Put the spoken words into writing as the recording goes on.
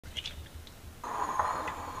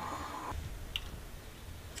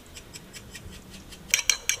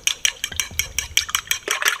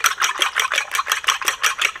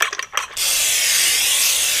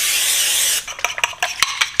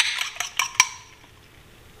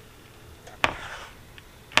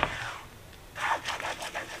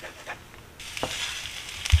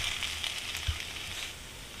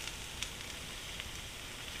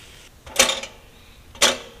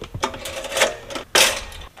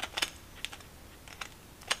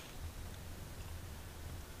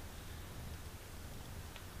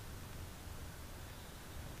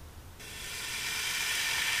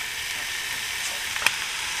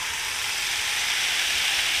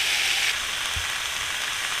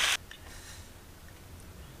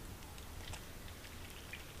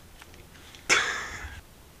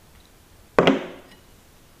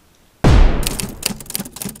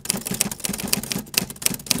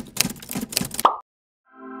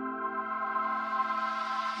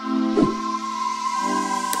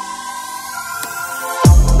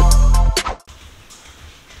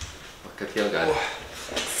feel good.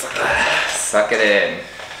 Suck it in.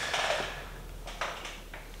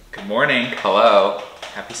 Good morning. Hello.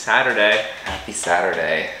 Happy Saturday. Happy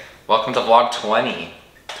Saturday. Welcome to vlog 20.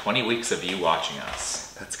 20 weeks of you watching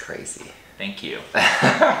us. That's crazy. Thank you.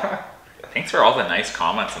 Thanks for all the nice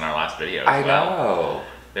comments in our last video I as well. know.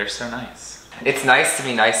 They're so nice. It's nice to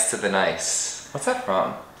be nice to the nice. What's that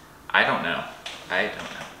from? I don't know.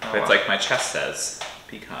 But it's like my chest says,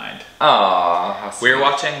 be kind. Aww, how sweet. We were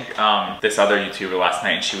watching this other YouTuber last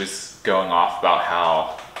night and she was going off about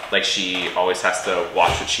how like she always has to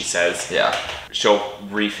watch what she says. Yeah. She'll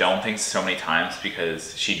refilm things so many times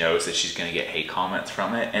because she knows that she's gonna get hate comments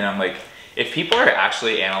from it. And I'm like, if people are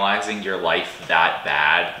actually analyzing your life that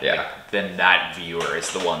bad, yeah, like, then that viewer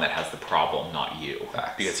is the one that has the problem, not you.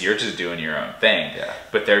 Facts. Because you're just doing your own thing. Yeah.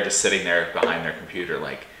 But they're just sitting there behind their computer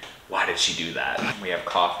like, why did she do that? We have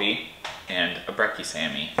coffee and a brekkie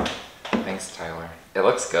Sammy. Thanks, Tyler. It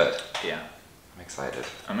looks good. Yeah. I'm excited.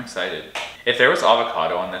 I'm excited. If there was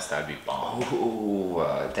avocado on this, that'd be bomb. Ooh,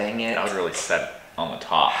 dang it. That would really set it on the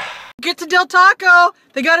top. Get to Del Taco.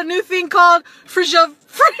 They got a new thing called free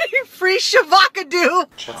shavacado.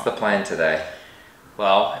 What's the plan today?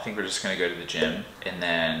 Well, I think we're just gonna go to the gym and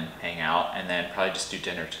then hang out and then probably just do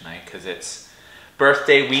dinner tonight because it's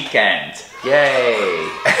birthday weekend. Yay!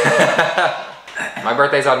 My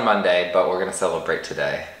birthday's on Monday, but we're gonna celebrate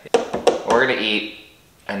today. We're gonna eat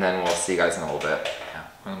and then we'll see you guys in a little bit. Yeah,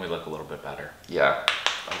 when we look a little bit better. Yeah,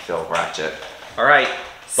 I feel ratchet. All right.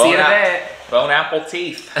 See you in a bit. Bone apple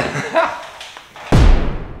teeth.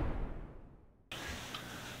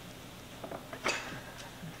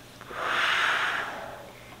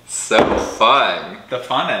 So fun. The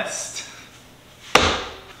funnest.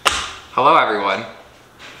 Hello, everyone.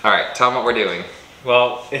 All right, tell them what we're doing.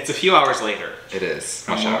 Well, it's a few hours later. It is.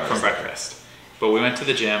 From breakfast. But we went to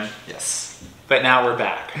the gym. Yes. But now we're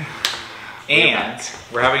back. And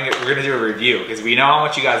we're gonna do a review because we know how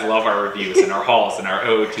much you guys love our reviews and our hauls and our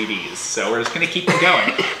OOTDs. So we're just gonna keep them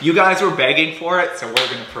going. You guys were begging for it, so we're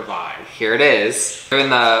gonna provide. Here it is. Doing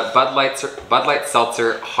the Bud Light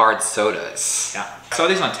Seltzer Hard Sodas. Yeah. I saw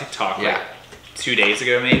these on TikTok like 2 days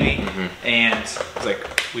ago maybe. And I was like,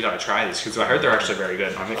 we gotta try these because I heard they're actually very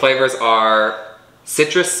good. Flavors are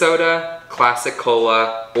citrus soda, classic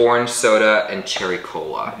cola, orange soda, and cherry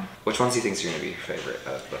cola. Which ones do you think is gonna be your favorite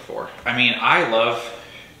of the four? I mean, I love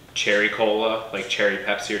cherry cola, like cherry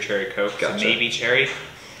Pepsi or cherry Coke, Gotcha. So maybe cherry.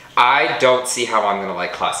 I don't see how I'm gonna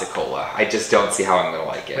like classic cola. I just don't see how I'm gonna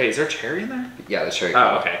like it. Wait, is there cherry in there? Yeah, the cherry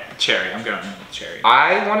cola. Oh, okay. Cherry, I'm going with cherry.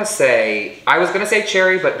 I was gonna say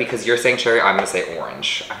cherry, but because you're saying cherry, I'm gonna say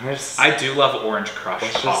orange. I do love Orange Crush.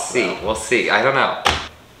 Let's just see, we'll see, I don't know.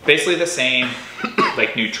 Basically the same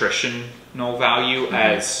like nutritional value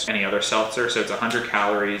as any other seltzer. So it's 100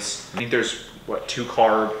 calories. I think there's, what, 2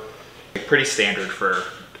 carb. Pretty standard for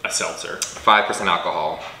a seltzer. 5%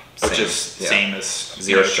 alcohol. Which is same as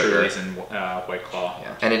 0 sugar and White Claw.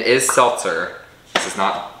 Yeah. And it is seltzer. This is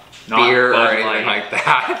not beer or anything like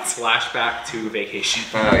that. Flashback to vacation.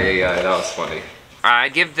 Oh yeah, that was funny. I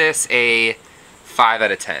give this a 5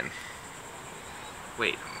 out of 10.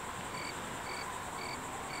 Wait.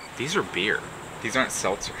 These are beer. These aren't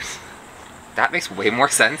seltzers. That makes way more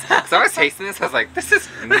sense. Because I was tasting this, I was like, this is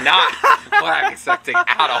not what I'm expecting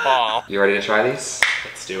at all. You ready to try these?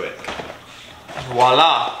 Let's do it.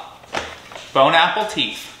 Voila. Bone apple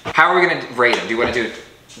teeth. How are we gonna rate them? Do you want to do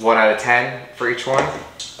 1 out of 10 for each one?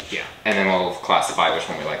 Yeah. And then we'll classify which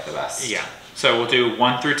one we like the best. Yeah. So we'll do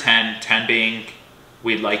 1 through 10. 10 being,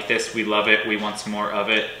 we like this, we love it, we want some more of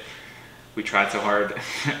it. We tried so hard.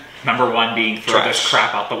 Number 1 being throw this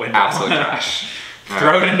crap out the window. Absolute trash.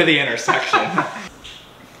 Throw it into the intersection.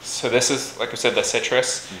 So this is, like I said, the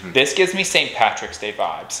citrus. This gives me St. Patrick's Day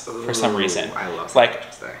vibes for some reason. I love St.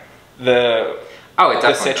 Patrick's Day.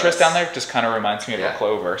 The citrus down there just kind of reminds me of a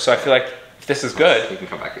clover. So I feel like if this is good, you can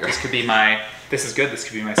come back here. This could be my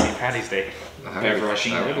St. Patty's Day.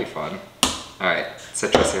 That would be fun. All right,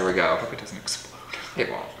 citrus, here we go. I hope it doesn't explode. It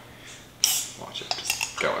won't. Watch it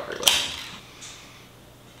just go everywhere.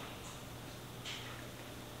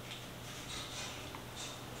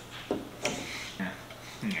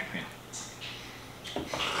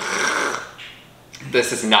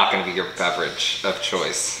 This is not going to be your beverage of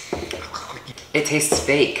choice. It tastes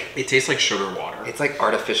fake. It tastes like sugar water. It's like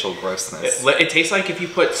artificial grossness. It tastes like if you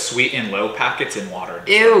put sweet and low packets in water.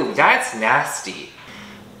 Ew, that's nasty.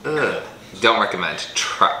 Ugh. Don't recommend.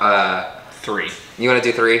 Try, 3. You want to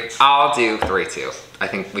do 3? I'll do 3 too. I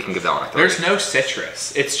think we can give that one a 3. There's no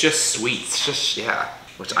citrus. It's just sweet. It's just, yeah.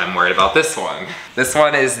 Which I'm worried about this one. This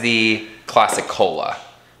one is the classic cola.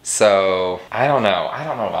 So, I don't know. I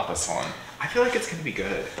don't know about this one. I feel like it's gonna be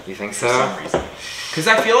good. You think For so? some reason. Because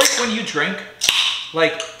I feel like when you drink,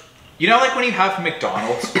 like, you know, like when you have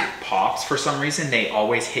McDonald's pops, for some reason, they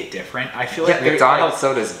always hit different. I feel like McDonald's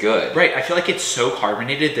soda's good. Right, I feel like it's so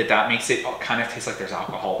carbonated that makes it kind of taste like there's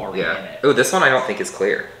alcohol already in it. Oh, this one I don't think is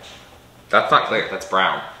clear. That's not clear, that's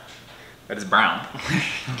brown. That is brown.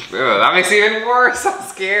 Ugh, that makes it even worse, I'm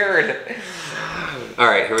scared. All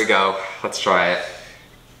right, here we go. Let's try it.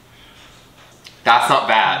 That's not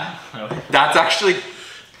bad. Really? That's actually,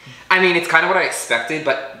 I mean, it's kind of what I expected,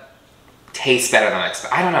 but tastes better than I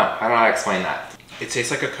expected. I don't know how to explain that. It tastes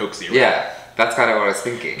like a Coke Zero. Yeah, that's kind of what I was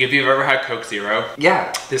thinking. If you've ever had Coke Zero,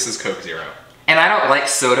 Yeah. this is Coke Zero. And I don't like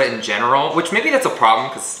soda in general, which maybe that's a problem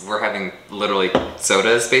because we're having literally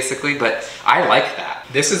sodas basically, but I like that.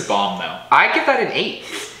 This is bomb though. I give that an 8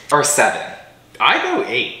 or 7. I go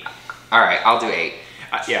 8. All right, I'll do 8.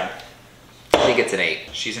 Yeah. I think it's an 8.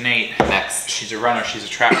 She's an 8. Next. She's a runner. She's a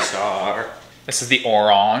track star. This is the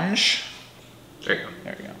orange. There you go.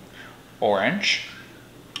 There we go. Orange.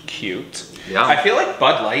 Cute. Yeah. I feel like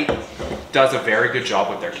Bud Light does a very good job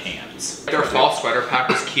with their cans. Their fall sweater pack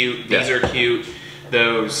was cute. These are cute.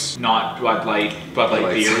 Those not Bud Light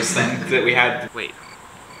beers things that we had. Wait.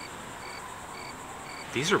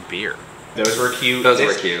 These are beer. Those were cute. Those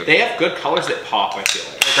were cute. They have good colors that pop, I feel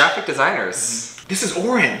like. Graphic designers. This is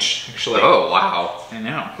orange, actually. Oh, wow. I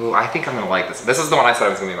know. Ooh, I think I'm gonna like this. This is the one I said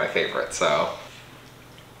was gonna be my favorite, so.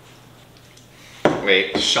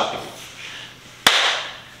 Wait. Shut the...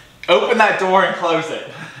 Open that door and close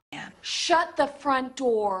it. Shut the front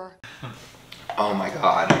door. Oh my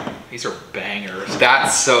god. These are bangers.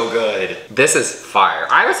 That's so good. This is fire.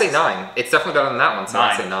 I would say 9. It's definitely better than that one, so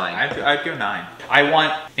I'd say 9. I'd go 9. I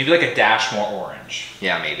want maybe like a dash more orange.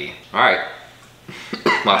 Yeah, maybe. All right.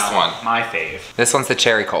 Last one. My fave. This one's the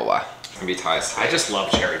cherry cola. It's gonna be Ty's. I just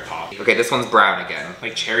love cherry pop. Okay, this one's brown again.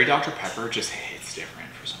 Like cherry Dr. Pepper just hits different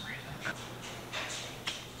for some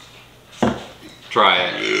reason. Try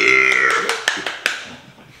it.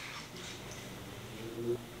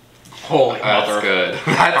 Holy mother. That's good.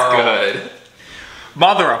 That's good.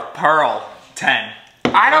 Mother of pearl. 10.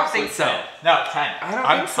 I don't think so. 10. No, 10. I don't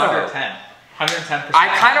I'm think so. 110. 110%.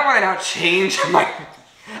 I kind of want to now change my...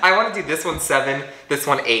 I want to do this one 7, this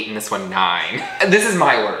one 8, and this one 9. This is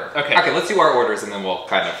my order. Okay. Okay, let's do our orders and then we'll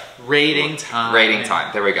kind of... Rating time. Rating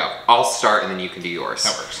time. There we go. I'll start and then you can do yours.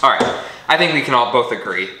 That works. All right. I think we can all both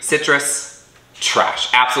agree. Citrus, trash.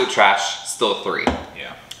 Absolute trash. Still a 3.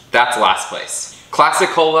 Yeah. That's last place. Classic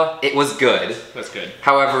cola, it was good. That's good.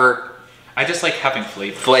 However, I just like having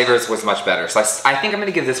flavors. flavors was much better. So I think I'm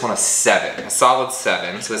gonna give this one a 7, a solid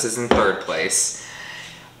 7. So this is in 3rd place.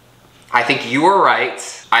 I think you were right.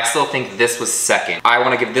 I still think this was 2nd. I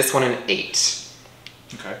wanna give this one an 8.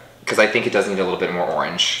 Okay. Because I think it does need a little bit more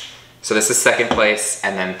orange. So this is 2nd place,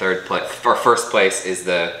 and then 3rd place, or 1st place is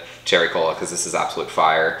the cherry cola, because this is absolute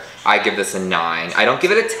fire. I give this a 9. I don't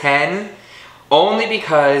give it a 10, only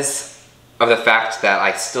because of the fact that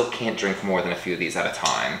I still can't drink more than a few of these at a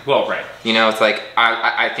time. Well, right. You know, it's like,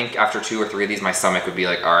 I think after 2 or 3 of these, my stomach would be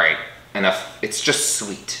like, all right, enough. It's just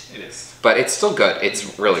sweet. It is. But it's still good.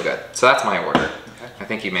 It's really good. So that's my order. Okay. I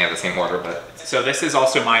think you may have the same order, but... So this is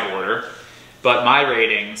also my order, but my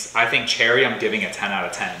ratings, I think cherry I'm giving a 10 out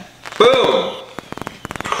of 10. Boom!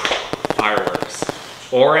 Fireworks.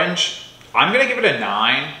 Orange, I'm gonna give it a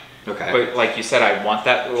 9. Okay. But like you said, I want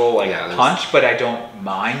that little like Yeah, punch, but I don't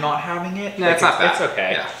mind not having it. No, like, it's not bad. It's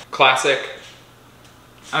okay. Yeah. Classic,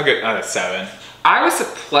 I'll give a 7. I was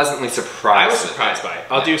pleasantly surprised. I was surprised by it.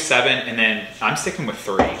 I'll do 7, and then I'm sticking with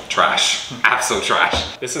 3. Trash. Absolute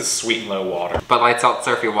trash. This is sweet and low water. But Lights Out,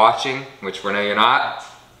 Sir, if you're watching, which we know you're not,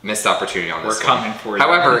 missed opportunity on this We're one. coming for you.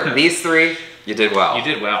 However, these 3, you did well. You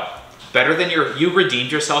did well. Better than you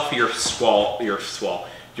redeemed yourself for your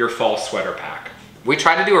fall sweater pack. We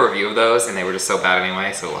tried to do a review of those, and they were just so bad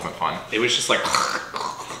anyway, so it wasn't fun. It was just like...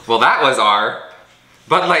 Well, that was our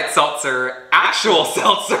Bud Light Seltzer, actual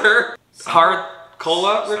seltzer, hard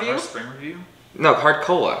cola review? Spring review? No, hard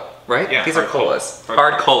cola, right? Yeah, These are hard cola. colas.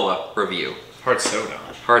 Hard cola review. Hard soda.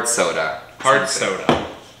 Hard soda. Hard Something. soda.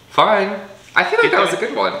 Fine. I feel like that was a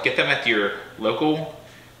good one. Get them at your local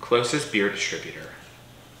closest beer distributor.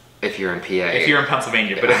 If you're in PA. If you're in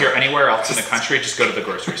Pennsylvania, but if you're anywhere else in the country, just go to the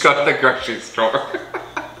grocery store. Go to the grocery store.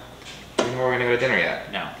 We know we're gonna go to dinner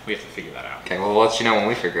yet. No, we have to figure that out. Okay, well, we'll let you know when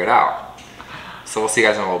we figure it out. So we'll see you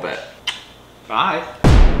guys in a little bit. Bye.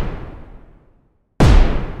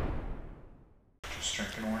 Just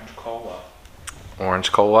drinking orange cola.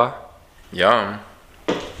 Orange cola. Yum.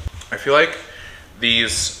 I feel like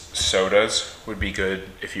these sodas would be good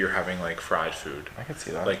if you're having like fried food. I can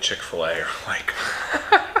see that. Like Chick-fil-A or like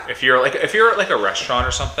If you're at like a restaurant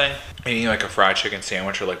or something, eating like a fried chicken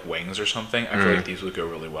sandwich or like wings or something, I feel like these would go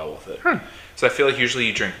really well with it. So I feel like usually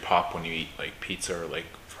you drink pop when you eat like pizza or like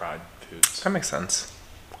fried foods. That makes sense.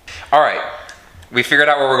 All right, we figured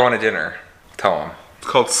out where we're going to dinner. Tell them. It's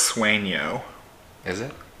called Sueño. Is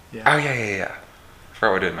it? Yeah. Oh yeah. I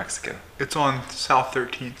forgot we're doing Mexican. It's on South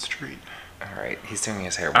 13th Street. All right, he's doing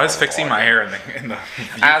his hair. I was fixing my hair in the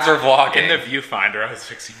as we're vlogging. in the viewfinder. I was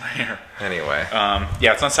fixing my hair. Anyway.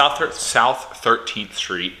 Yeah, it's on South 13th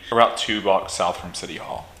Street, about 2 blocks south from City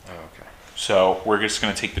Hall. Oh, okay. So we're just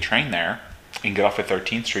gonna take the train there and get off at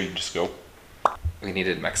 13th Street and just go. We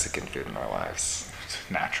needed Mexican food in our lives.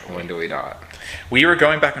 Naturally. When do we not? We were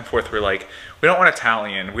going back and forth. We're like, we don't want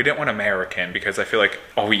Italian. We didn't want American because I feel like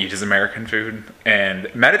all we eat is American food.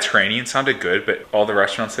 And Mediterranean sounded good, but all the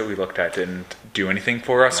restaurants that we looked at didn't do anything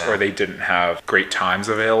for us, or they didn't have great times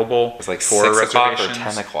available. It was like for 6 o'clock or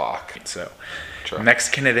reservations. 10 o'clock. So True.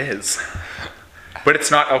 Mexican it is. But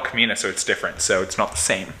it's not El Camino, so it's different. So it's not the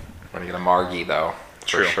same. We're gonna get a margie though,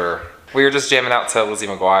 True. for sure. We were just jamming out to Lizzie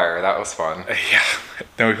McGuire. That was fun. Yeah.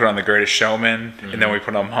 Then we put on The Greatest Showman, and then we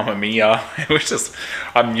put on Mamma Mia. It was just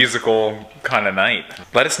a musical kind of night.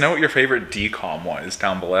 Let us know what your favorite DCOM was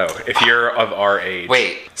down below, if you're of our age.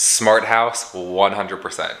 Wait, Smart House,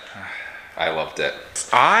 100%. I loved it.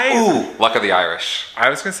 Ooh, Luck of the Irish. I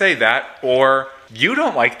was gonna say that, or you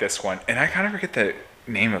don't like this one, and I kind of forget the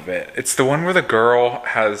name of it. It's the one where the girl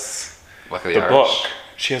has Luck of the the Irish. book.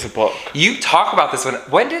 She has a book. You talk about this one.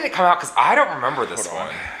 When did it come out? Because I don't remember this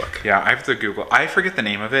one. Yeah, I have to Google. I forget the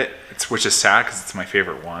name of it, which is sad because it's my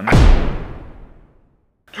favorite one.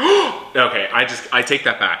 Okay, I take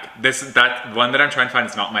that back. That one that I'm trying to find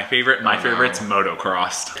is not my favorite. My favorite's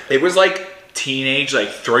Motocrossed. It was like teenage, like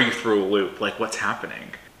throw you through a loop. Like what's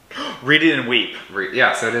happening? Read it and weep.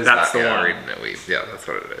 Yeah, so it is. That's that, the yeah, one. Read it and Weep. Yeah, that's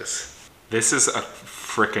what it is. This is a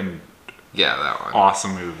freaking Yeah, that one.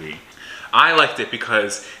 awesome movie. I liked it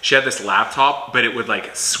because she had this laptop, but it would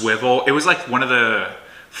like swivel. It was like one of the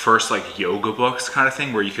first like yoga books kind of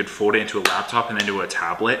thing where you could fold it into a laptop and then do a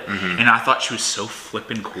tablet. And I thought she was so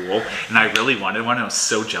flippin' cool, and I really wanted one. I was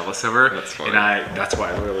so jealous of her. That's funny. And that's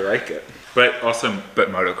why I really like it. But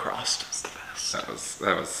Motocrossed is the best.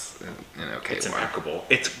 That was an okay It's one. impeccable.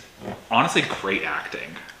 It's honestly great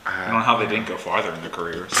acting. I don't know how they didn't go farther in their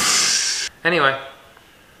careers. Anyway.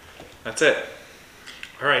 That's it.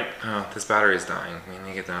 All right. Oh, this battery is dying. We need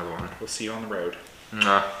to get another one. We'll see you on the road.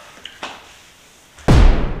 Mwah.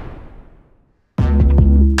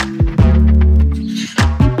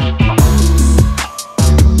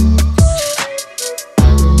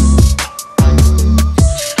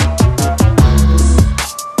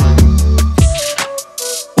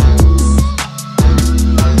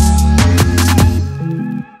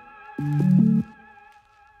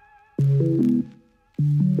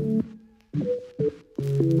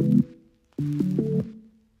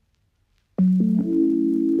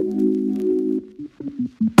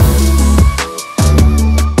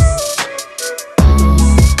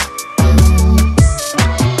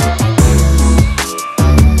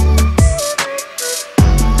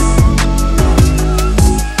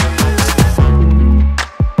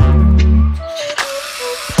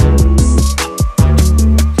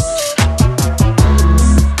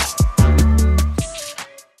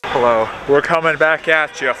 Hello. We're coming back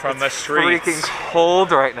at you from the streets. Freaking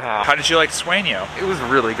cold right now. How did you like Sueño? It was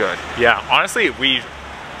really good. Yeah, honestly,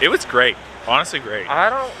 it was great. Honestly, great. I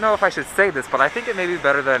don't know if I should say this, but I think it may be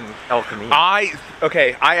better than El Camino. I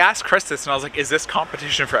asked Chris this and I was like, is this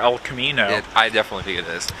competition for El Camino? I definitely think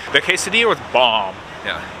it is. The quesadilla was bomb.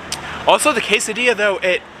 Yeah. Also, the quesadilla though,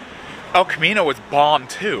 El Camino was bomb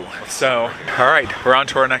too. So, all right, we're on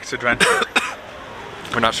to our next adventure.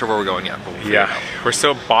 We're not sure where we're going yet, but we'll figure it out. Yeah, we're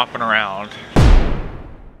still bopping around.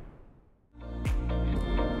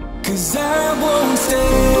 Cause I won't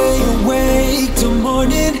stay awake till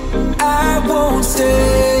morning. I won't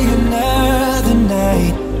stay another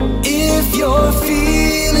night. If you're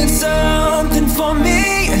feeling something for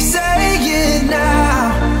me, say it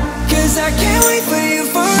now. Cause I can't wait for you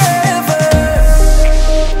forever.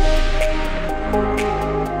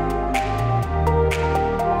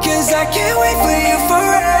 Cause I can't wait for you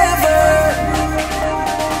forever.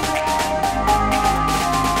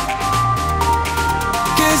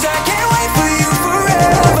 Cause I can't wait for you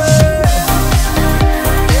forever.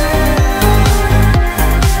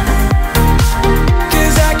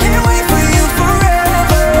 Cause I can't wait for you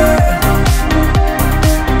forever.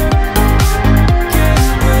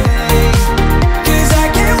 Cause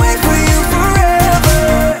I can't wait for you forever.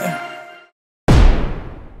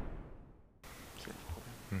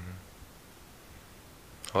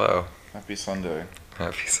 Hello. Happy Sunday.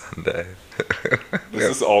 Happy Sunday. This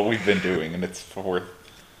is all we've been doing, and it's 4:30.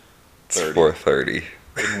 It's 4:30.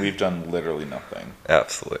 And we've done literally nothing.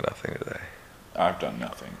 Absolutely nothing today. I've done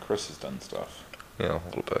nothing. Chris has done stuff. You know, a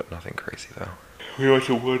little bit. Nothing crazy though. We went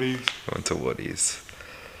to Woody's. Went to Woody's.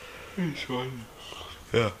 It's fun.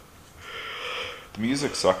 Yeah. The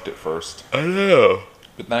music sucked at first, I know.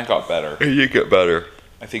 but then it got better. It did get better.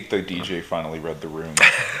 I think the DJ finally read the room.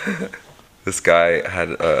 This guy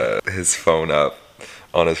had his phone up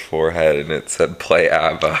on his forehead and it said play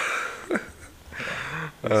ABBA.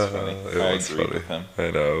 That's funny. It I was agreed funny. with him.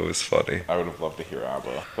 I know, it was funny. I would have loved to hear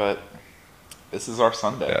ABBA. But this is our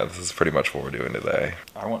Sunday. Yeah, this is pretty much what we're doing today.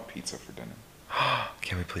 I want pizza for dinner.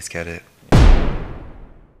 Can we please get it?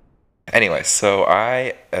 Anyway, so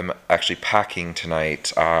I am actually packing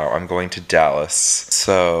tonight. I'm going to Dallas,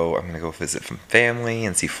 so I'm gonna go visit some family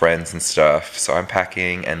and see friends and stuff. So I'm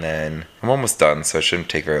packing, and then I'm almost done, so it shouldn't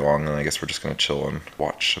take very long. And I guess we're just gonna chill and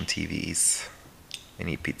watch some TVs and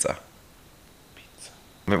eat pizza.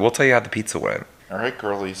 I mean, we'll tell you how the pizza went. All right,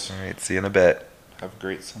 girlies. All right, see you in a bit. Have a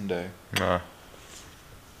great Sunday.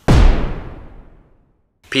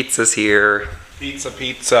 Pizza's here. Pizza,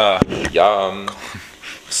 pizza. Yum.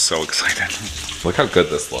 So excited. Look how good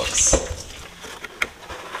this looks.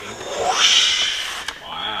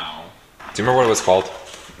 Wow. Do you remember what it was called?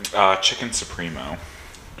 Chicken Supremo.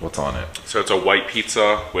 What's on it? So it's a white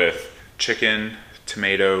pizza with chicken,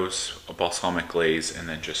 tomatoes, a balsamic glaze, and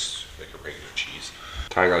then just like a regular cheese.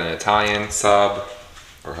 Ty got an Italian sub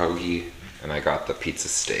or hoagie, and I got the pizza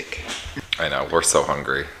steak. I know, we're so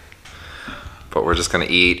hungry. But we're just gonna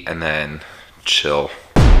eat and then chill.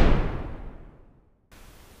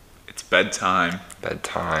 It's bedtime.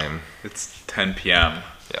 Bedtime. It's 10 p.m.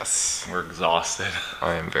 Yes. We're exhausted.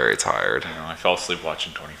 I am very tired. You know, I fell asleep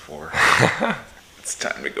watching 24. It's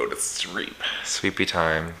time to go to sleep. Sleepy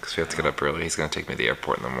time, because we have to get up early. He's gonna take me to the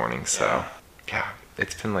airport in the morning, so yeah,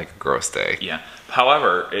 it's been like a gross day. Yeah.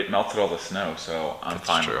 However, it melted all the snow, so I'm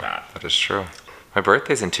fine True. with that. That is true. My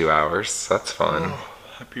birthday's in 2 hours, so that's fun. Oh,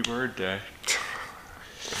 happy birthday.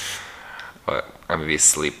 But I'm gonna be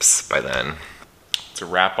asleep by then. It's a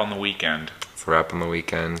wrap on the weekend. It's a wrap on the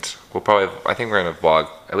weekend. We'll probably, I think we're gonna vlog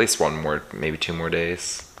at least one more, maybe 2 more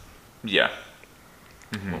days. Yeah.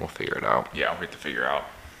 We'll figure it out. Yeah, we have to figure out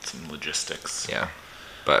some logistics. Yeah.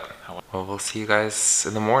 But, well, we'll see you guys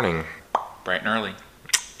in the morning. Bright and early.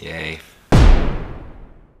 Yay.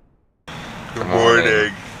 Good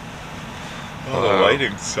morning. Oh, the Hello.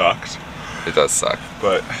 lighting sucks. It does suck.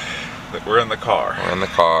 But we're in the car. We're in the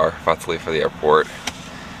car, about to leave for the airport.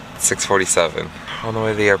 It's 6:47. On the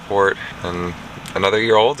way to the airport, and another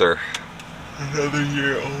year older. Another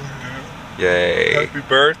year older. Yay. Happy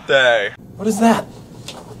birthday. What is that?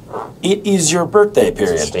 It is your birthday,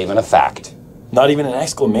 period. It's a statement of fact. Not even an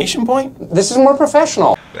exclamation point? This is more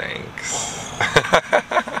professional. Thanks.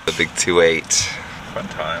 The big 2-8. Fun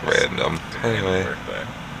times. Random. Anyway. Birthday.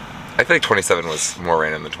 I feel like 27 was more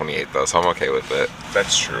random than 28 though, so I'm okay with it.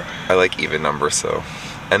 That's true. I like even numbers, so.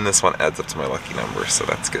 And this one adds up to my lucky number, so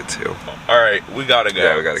that's good too. All right, we gotta go.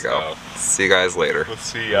 Yeah, we gotta go. See you guys later. We'll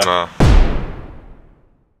see ya. Mwah.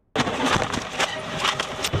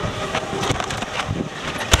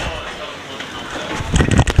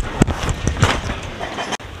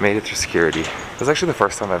 Made it through security. It was actually the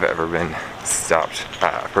first time I've ever been stopped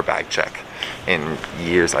for bag check in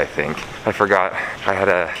years, I think. I forgot I had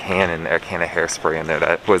a can of hairspray in there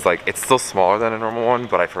that was like, it's still smaller than a normal one,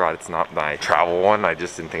 but I forgot it's not my travel one. I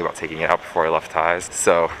just didn't think about taking it out before I left Ties.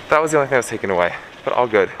 So that was the only thing I was taking away, but all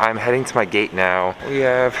good. I'm heading to my gate now. We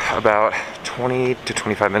have about 20 to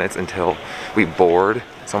 25 minutes until we board.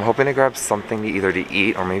 So I'm hoping to grab something to either to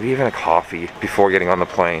eat or maybe even a coffee before getting on the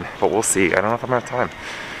plane, but we'll see. I don't know if I'm gonna have time.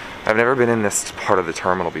 I've never been in this part of the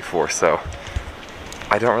terminal before, so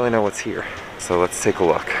I don't really know what's here. So let's take a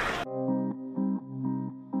look.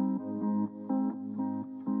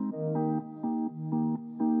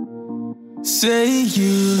 Say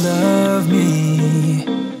you love me,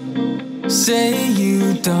 say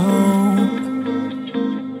you don't.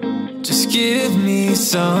 Just give me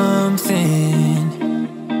something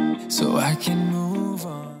so I can move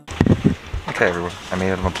on. Okay everyone, I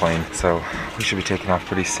made it on the plane, so we should be taking off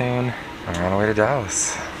pretty soon. I'm on our way to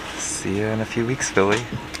Dallas. See you in a few weeks, Philly.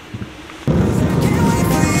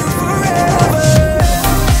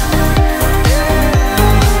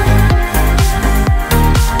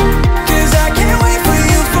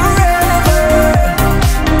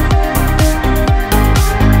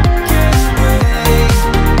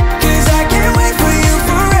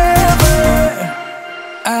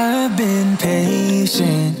 I've been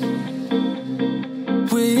patient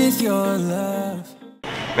with your love.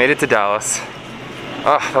 Made it to Dallas.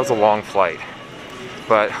 That was a long flight,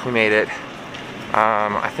 but we made it.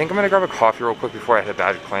 I think I'm gonna grab a coffee real quick before I hit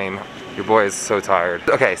badge claim. Your boy is so tired.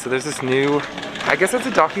 Okay, so there's this new, I guess it's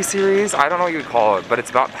a docu-series. I don't know what you would call it, but it's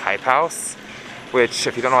about Hype House, which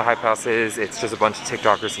if you don't know what Hype House is, it's just a bunch of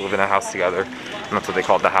TikTokers who live in a house together, and that's what they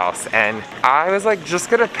called the house. And I was like, just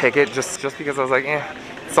gonna pick it just because I was like,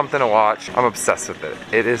 something to watch. I'm obsessed with it.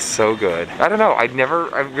 It is so good. I don't know, I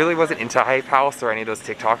really wasn't into Hype House or any of those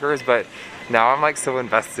TikTokers, but now I'm like so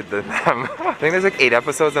invested in them. I think there's like 8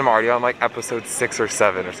 episodes and I'm already on like episode 6 or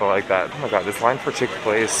 7 or something like that. Oh my god, this line for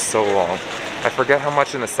Chick-fil-A is so long. I forget how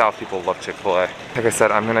much in the South people love Chick-fil-A. Like I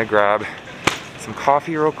said, I'm gonna grab some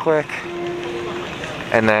coffee real quick.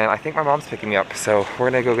 And then I think my mom's picking me up. So we're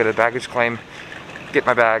gonna go get a baggage claim, get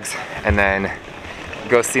my bags, and then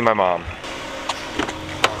go see my mom.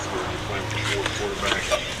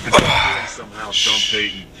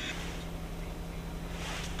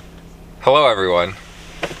 Hello everyone.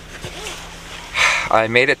 I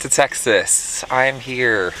made it to Texas. I'm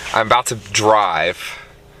here. I'm about to drive,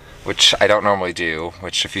 which I don't normally do,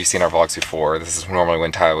 which if you've seen our vlogs before, this is normally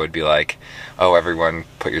when Tyler would be like, oh everyone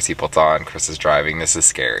put your seatbelts on, Chris is driving, this is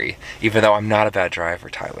scary. Even though I'm not a bad driver,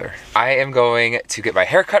 Tyler. I am going to get my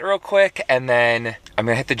hair cut real quick, and then I'm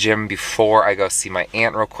gonna hit the gym before I go see my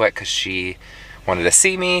aunt real quick because she wanted to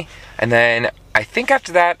see me. And then I think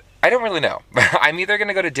after that, I don't really know. I'm either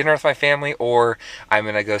gonna go to dinner with my family or I'm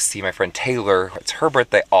gonna go see my friend Taylor. It's her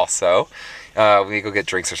birthday also. We go get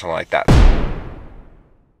drinks or something like that.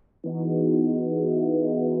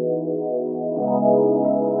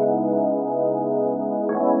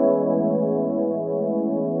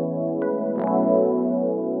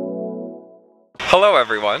 Hello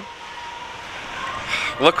everyone.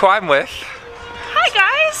 Look who I'm with. Hi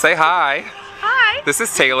guys. Say hi. Hi. This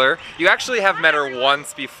is Taylor. You actually have met her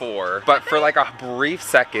once before, but for like a brief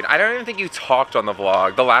second. I don't even think you talked on the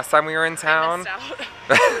vlog the last time we were in town.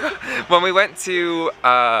 When we went to,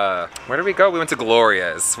 where did we go? We went to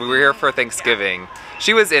Gloria's. We were here for Thanksgiving.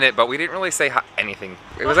 She was in it, but we didn't really say anything.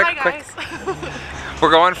 It was like a quick...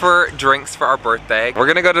 We're going for drinks for our birthday. We're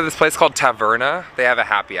gonna go to this place called Taverna. They have a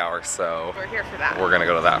happy hour, so... We're here for that. We're gonna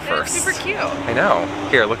go to that first. It's super cute. I know.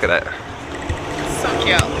 Here, look at it. So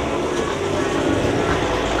cute.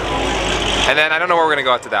 And then I don't know where we're gonna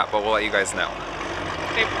go after that, but we'll let you guys know.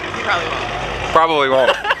 They probably won't. Probably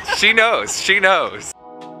won't. She knows. She knows.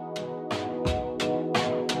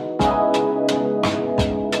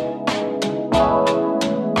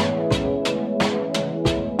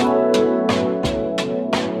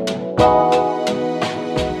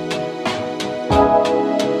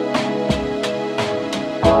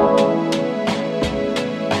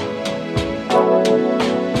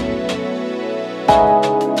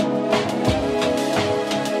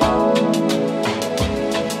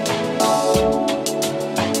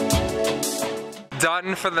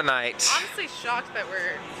 Done for the night. Honestly shocked that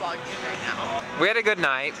we're vlogging right now. We had a good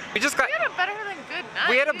night. We just got... We had a better than good night.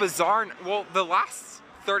 We had a bizarre... Well, the last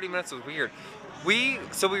 30 minutes was weird.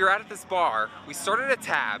 So we were out at this bar. We started a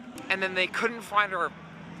tab, and then they couldn't find our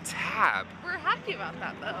tab. We're happy about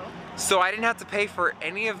that though. So I didn't have to pay for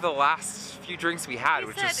any of the last few drinks we had,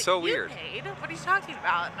 which was so weird. Paid? What are you talking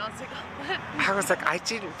about? And I was like, what? I was like, I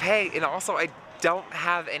didn't pay, and also I don't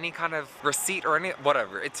have any kind of receipt or any...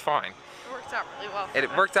 Whatever, it's fine. It worked out really well for It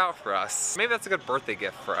us. worked out for us. Maybe that's a good birthday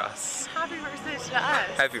gift for us. Happy birthday to us.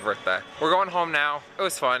 Happy birthday. We're going home now. It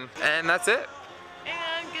was fun. And that's it.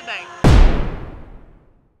 And good night.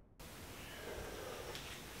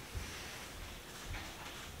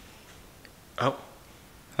 Oh,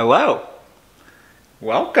 hello.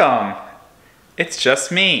 Welcome. It's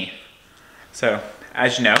just me. So,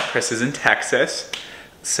 as you know, Chris is in Texas.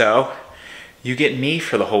 So, you get me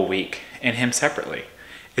for the whole week and him separately.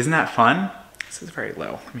 Isn't that fun? This is very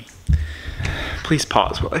low. Please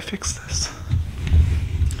pause while I fix this.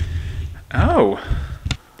 Oh.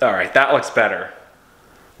 All right, that looks better.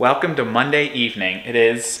 Welcome to Monday evening. It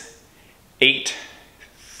is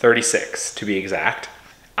 8:36 to be exact.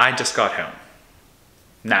 I just got home.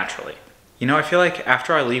 Naturally. You know, I feel like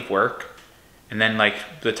after I leave work and then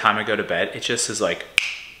like the time I go to bed, it just is like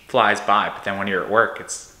flies by. But then when you're at work,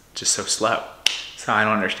 it's just so slow. So I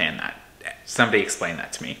don't understand that. Somebody explain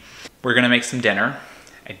that to me. We're gonna make some dinner.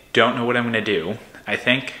 I don't know what I'm gonna do. I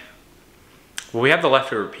think, well, we have the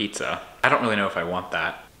leftover pizza. I don't really know if I want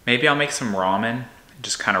that. Maybe I'll make some ramen and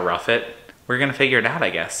just kind of rough it. We're gonna figure it out, I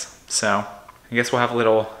guess. So I guess we'll have a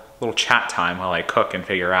little chat time while I cook and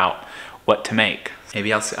figure out what to make.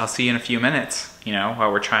 Maybe I'll see you in a few minutes, you know,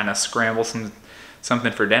 while we're trying to scramble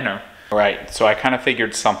something for dinner. Right, so I kind of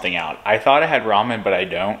figured something out. I thought I had ramen, but I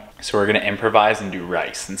don't. So we're gonna improvise and do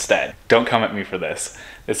rice instead. Don't come at me for this.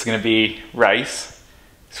 It's gonna be rice,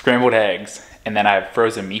 scrambled eggs, and then I have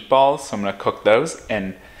frozen meatballs, so I'm gonna cook those,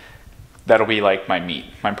 and that'll be like my meat,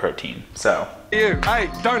 my protein, so. You, hey,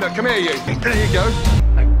 donut, come here you. There you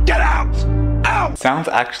go. Get out! Out! Sounds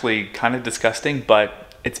actually kind of disgusting, but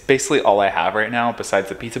it's basically all I have right now besides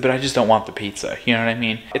the pizza, but I just don't want the pizza, you know what I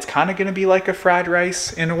mean? It's kind of gonna be like a fried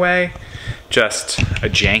rice in a way, just a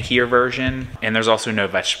jankier version, and there's also no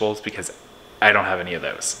vegetables because I don't have any of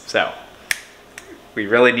those. So, we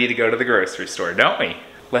really need to go to the grocery store, don't we?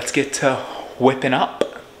 Let's get to whipping up.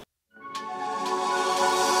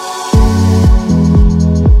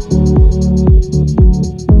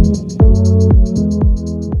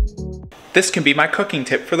 This can be my cooking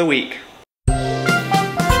tip for the week.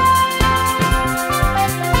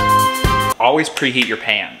 Always preheat your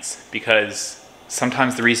pans, because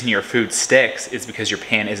sometimes the reason your food sticks is because your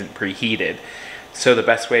pan isn't preheated. So the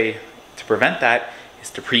best way to prevent that is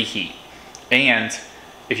to preheat. And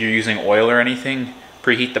if you're using oil or anything,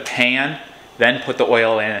 preheat the pan, then put the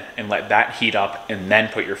oil in and let that heat up and then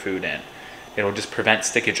put your food in. It'll just prevent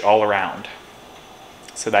stickage all around.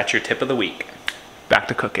 So that's your tip of the week. Back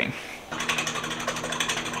to cooking.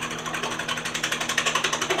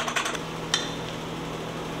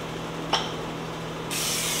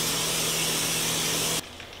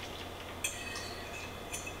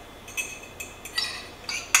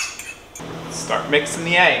 Start mixing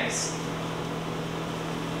the eggs.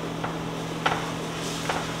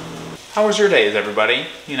 How was your days, everybody?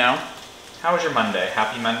 You know, how was your Monday?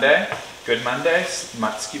 Happy Monday? Good Monday?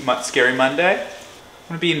 Much scary Monday? I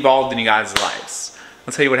want to be involved in you guys' lives.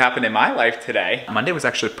 I'll tell you what happened in my life today. Monday was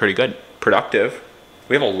actually pretty good, productive.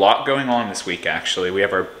 We have a lot going on this week, actually. We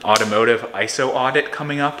have our automotive ISO audit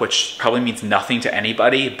coming up, which probably means nothing to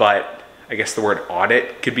anybody, but I guess the word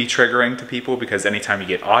audit could be triggering to people because anytime you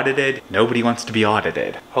get audited, nobody wants to be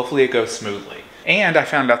audited. Hopefully it goes smoothly. And I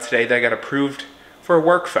found out today that I got approved for a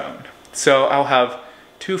work phone. So I'll have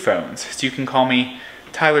 2 phones. So you can call me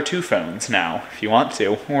Tyler 2 Phones now if you want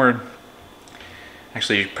to, or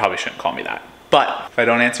actually you probably shouldn't call me that. But if I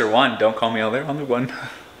don't answer one, don't call me other one.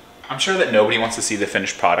 I'm sure that nobody wants to see the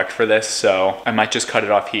finished product for this, so I might just cut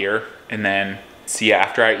it off here and then see you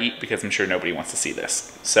after I eat because I'm sure nobody wants to see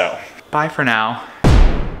this. So, bye for now.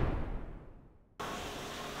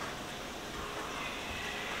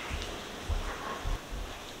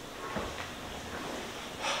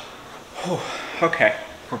 Okay,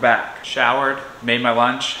 we're back. Showered, made my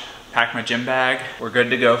lunch, packed my gym bag. We're good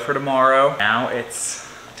to go for tomorrow. Now it's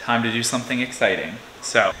time to do something exciting.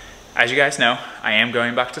 So, as you guys know, I am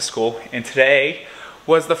going back to school, and today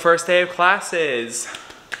was the first day of classes.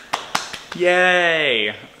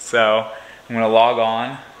 Yay! So, I'm gonna log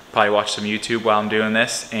on, probably watch some YouTube while I'm doing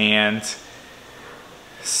this, and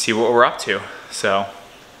see what we're up to. So,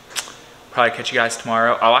 probably catch you guys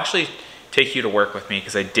tomorrow. I'll actually take you to work with me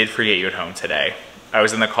because I did forget you at home today. I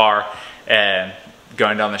was in the car and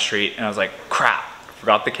going down the street and I was like, crap,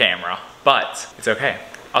 forgot the camera. But it's okay.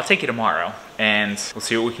 I'll take you tomorrow and we'll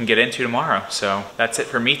see what we can get into tomorrow. So that's it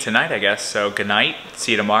for me tonight, I guess. So good night,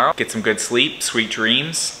 see you tomorrow. Get some good sleep, sweet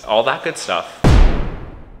dreams, all that good stuff.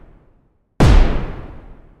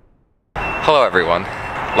 Hello everyone.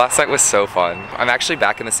 Last night was so fun. I'm actually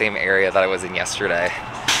back in the same area that I was in yesterday.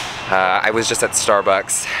 I was just at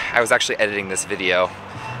Starbucks. I was actually editing this video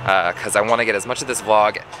because I want to get as much of this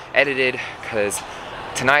vlog edited because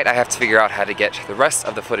tonight I have to figure out how to get the rest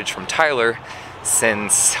of the footage from Tyler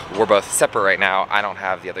since we're both separate right now. I don't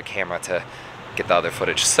have the other camera to get the other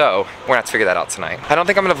footage, so we're gonna have to figure that out tonight. I don't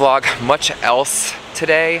think I'm gonna vlog much else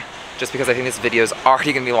today just because I think this video is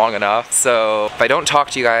already gonna be long enough. So if I don't talk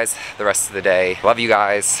to you guys the rest of the day, love you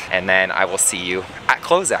guys, and then I will see you at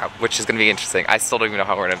closeout, which is gonna be interesting. I still don't even know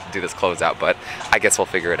how we're gonna do this closeout, but I guess we'll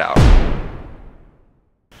figure it out.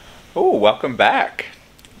 Oh, welcome back.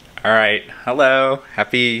 All right, hello,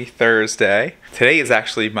 happy Thursday. Today is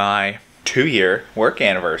actually my 2-year work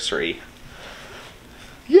anniversary.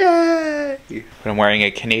 Yay! But I'm wearing a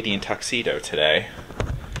Canadian tuxedo today.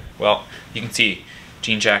 Well, you can see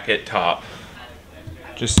jean jacket, top,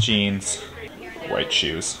 just jeans, white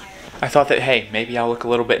shoes. I thought that, hey, maybe I'll look a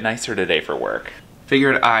little bit nicer today for work.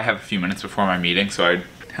 Figured I have a few minutes before my meeting, so I'd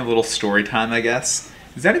have a little story time, I guess.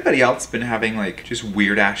 Has anybody else been having like just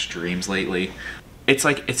weird ass dreams lately? It's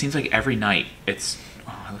like, it seems like every night it's,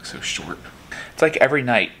 oh, I look so short. It's like every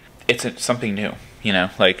night it's something new, you know?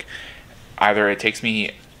 Like either it takes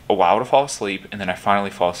me a while to fall asleep and then I finally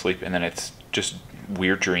fall asleep and then it's just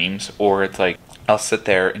weird dreams, or it's like I'll sit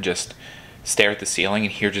there and just stare at the ceiling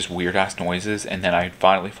and hear just weird ass noises, and then I'd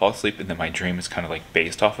finally fall asleep, and then my dream is kind of like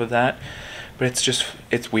based off of that. But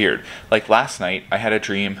it's weird. Like last night I had a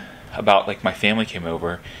dream about like my family came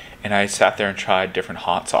over and I sat there and tried different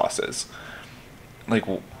hot sauces. Like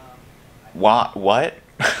what?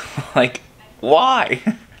 Like why?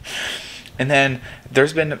 And then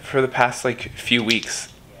there's been, for the past like few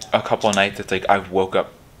weeks, a couple of nights it's like I woke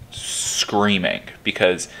up screaming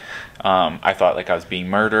because I thought like I was being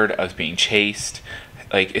murdered, I was being chased.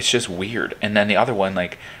 Like, it's just weird. And then the other one,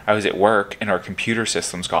 like, I was at work and our computer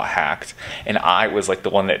systems got hacked, and I was like the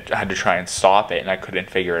one that had to try and stop it, and I couldn't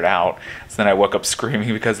figure it out. So then I woke up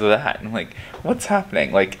screaming because of that. And I'm like, what's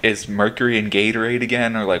happening? Like, is Mercury in Gatorade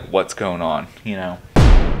again, or like what's going on, you know?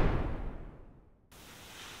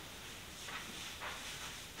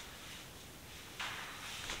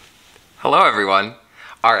 Hello everyone.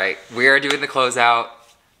 All right, we are doing the closeout.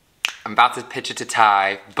 I'm about to pitch it to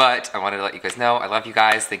Ty, but I wanted to let you guys know I love you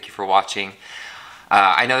guys. Thank you for watching.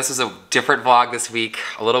 I know this was a different vlog this week,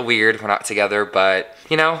 a little weird, we're not together, but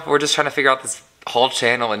you know, we're just trying to figure out this whole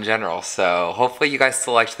channel in general. So hopefully you guys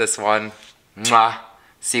still liked this one. Mwah.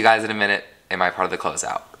 See you guys in a minute in my part of the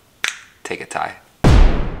closeout. Take it, Ty.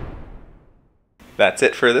 That's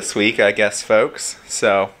it for this week, I guess, folks.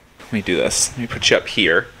 So let me do this. Let me put you up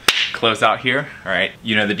here. Close out here. All right,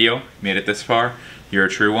 you know the deal. Made it this far. You're a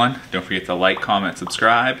true one. Don't forget to like, comment,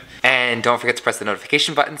 subscribe. And don't forget to press the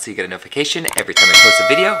notification button so you get a notification every time I post a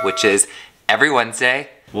video, which is every Wednesday.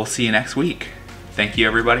 We'll see you next week. Thank you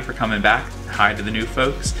everybody for coming back. Hi to the new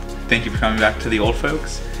folks. Thank you for coming back to the old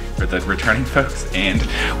folks, or the returning folks, and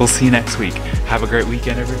we'll see you next week. Have a great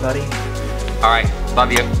weekend, everybody. All right,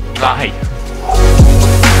 love you. Bye.